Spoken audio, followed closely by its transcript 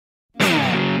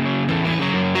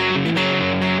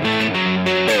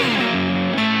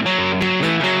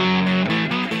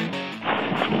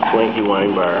funky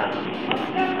wine bar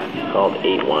called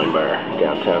 8 Wine Bar,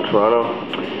 downtown Toronto,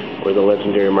 where the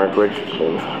legendary Mark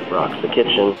Richardson rocks the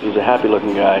kitchen. He's a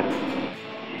happy-looking guy.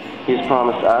 He's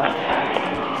promised us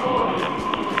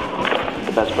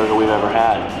the best burger we've ever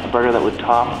had. A burger that would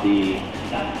top the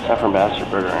Sufferin Bastard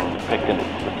burger, and picked it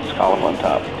with the scallop on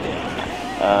top.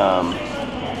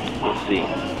 We'll see.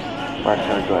 Mark's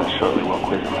going to join us shortly. We'll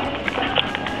quiz him.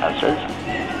 Bastards?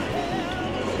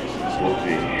 We'll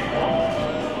see.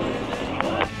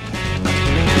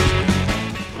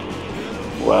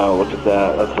 Wow, look at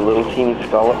that. That's a little teeny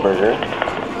scallop burger.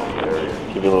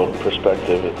 Give you a little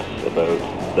perspective, it's about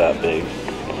that big.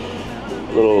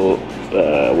 Little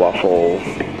waffle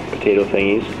potato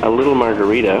thingies. A little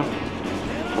margarita,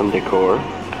 some decor.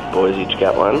 Boys each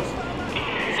got one.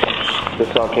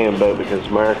 This all came about because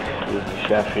Mark, the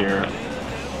chef here,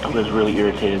 was really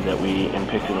irritated that we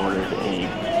picked and ordered a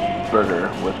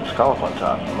burger with a scallop on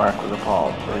top. Mark was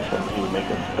appalled, so he said he would make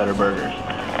us better burgers.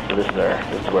 So this is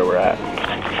where we're at.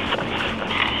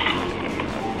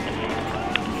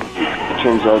 It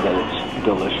turns out that it's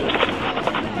delicious.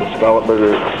 The scallop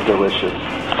burger is delicious.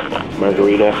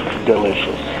 Margarita,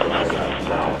 delicious.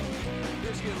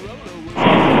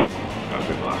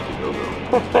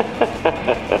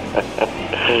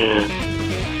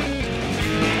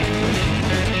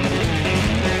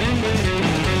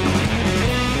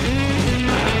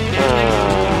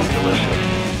 Delicious.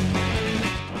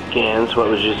 Gans, what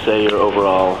would you say your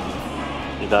overall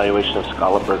evaluation of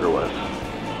scallop burger was? I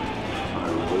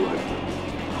really liked it.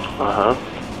 Uh-huh.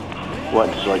 What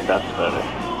did you like best about it?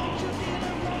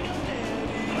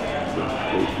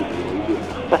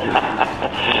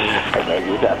 I'd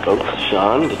argue with that, folks.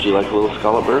 Sean, did you like a little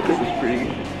scallop burger? It was pretty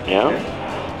good. Yeah?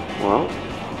 Well,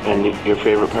 and your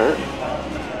favorite part?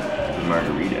 The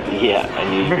margarita. Yeah, I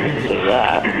knew you were going to say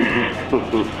that.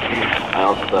 I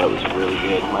also thought it was really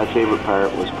good. My favorite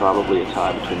part was probably a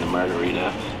tie between the margarita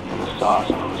and the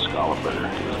sauce on the scallop burger.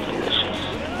 It was delicious.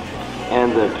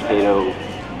 And the potato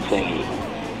thingy.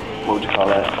 What would you call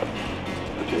that?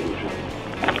 Potato chip.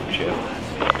 Chip.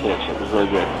 Potato chip. It was really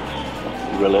good.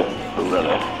 Really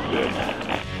good.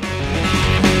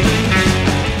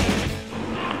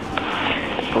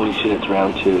 Holy shit, it's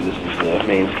round 2. This is the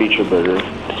main feature burger.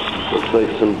 Looks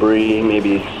like some brie,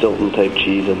 maybe Stilton type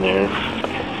cheese in there.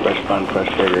 Fresh bun, fresh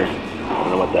burger. I don't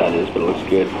know what that is, but it looks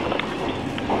good.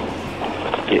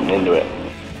 Getting into it.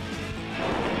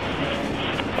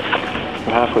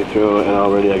 We're halfway through and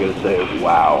already I gotta say,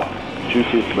 wow.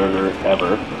 Juiciest burger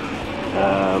ever.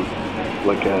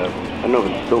 Like a, I don't know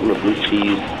if it's Stilton or blue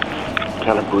cheese,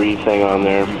 kind of brie thing on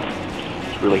there.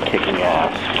 It's really kicking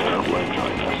ass. We're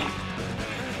enjoying this.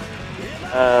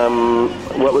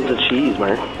 What was the cheese,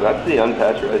 Mark? That's the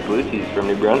unpasteurized blue cheese from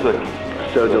New Brunswick.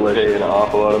 So delicious. Pay an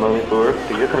awful lot of money for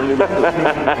to get from New Brunswick.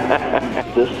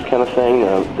 This kind of thing,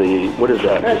 what is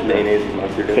that? That's mayonnaise and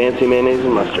mustard. Fancy mayonnaise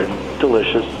and mustard.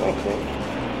 Delicious.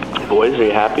 Okay. Boys, are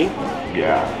you happy?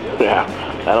 Yeah. Yeah,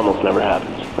 that almost never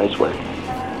happens. Nice work.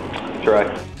 Try.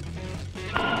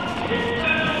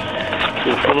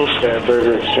 We finished our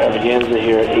burger extravaganza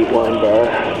here at 8 Wine Bar.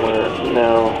 We're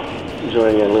now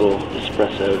enjoying a little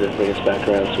espresso to bring us back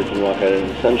around so we can walk out into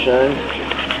the sunshine.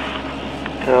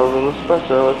 Carl's an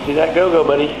espresso. Let's see that go-go,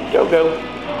 buddy. Go-go.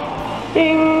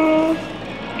 Bing!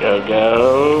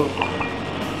 Go-go.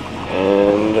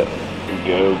 And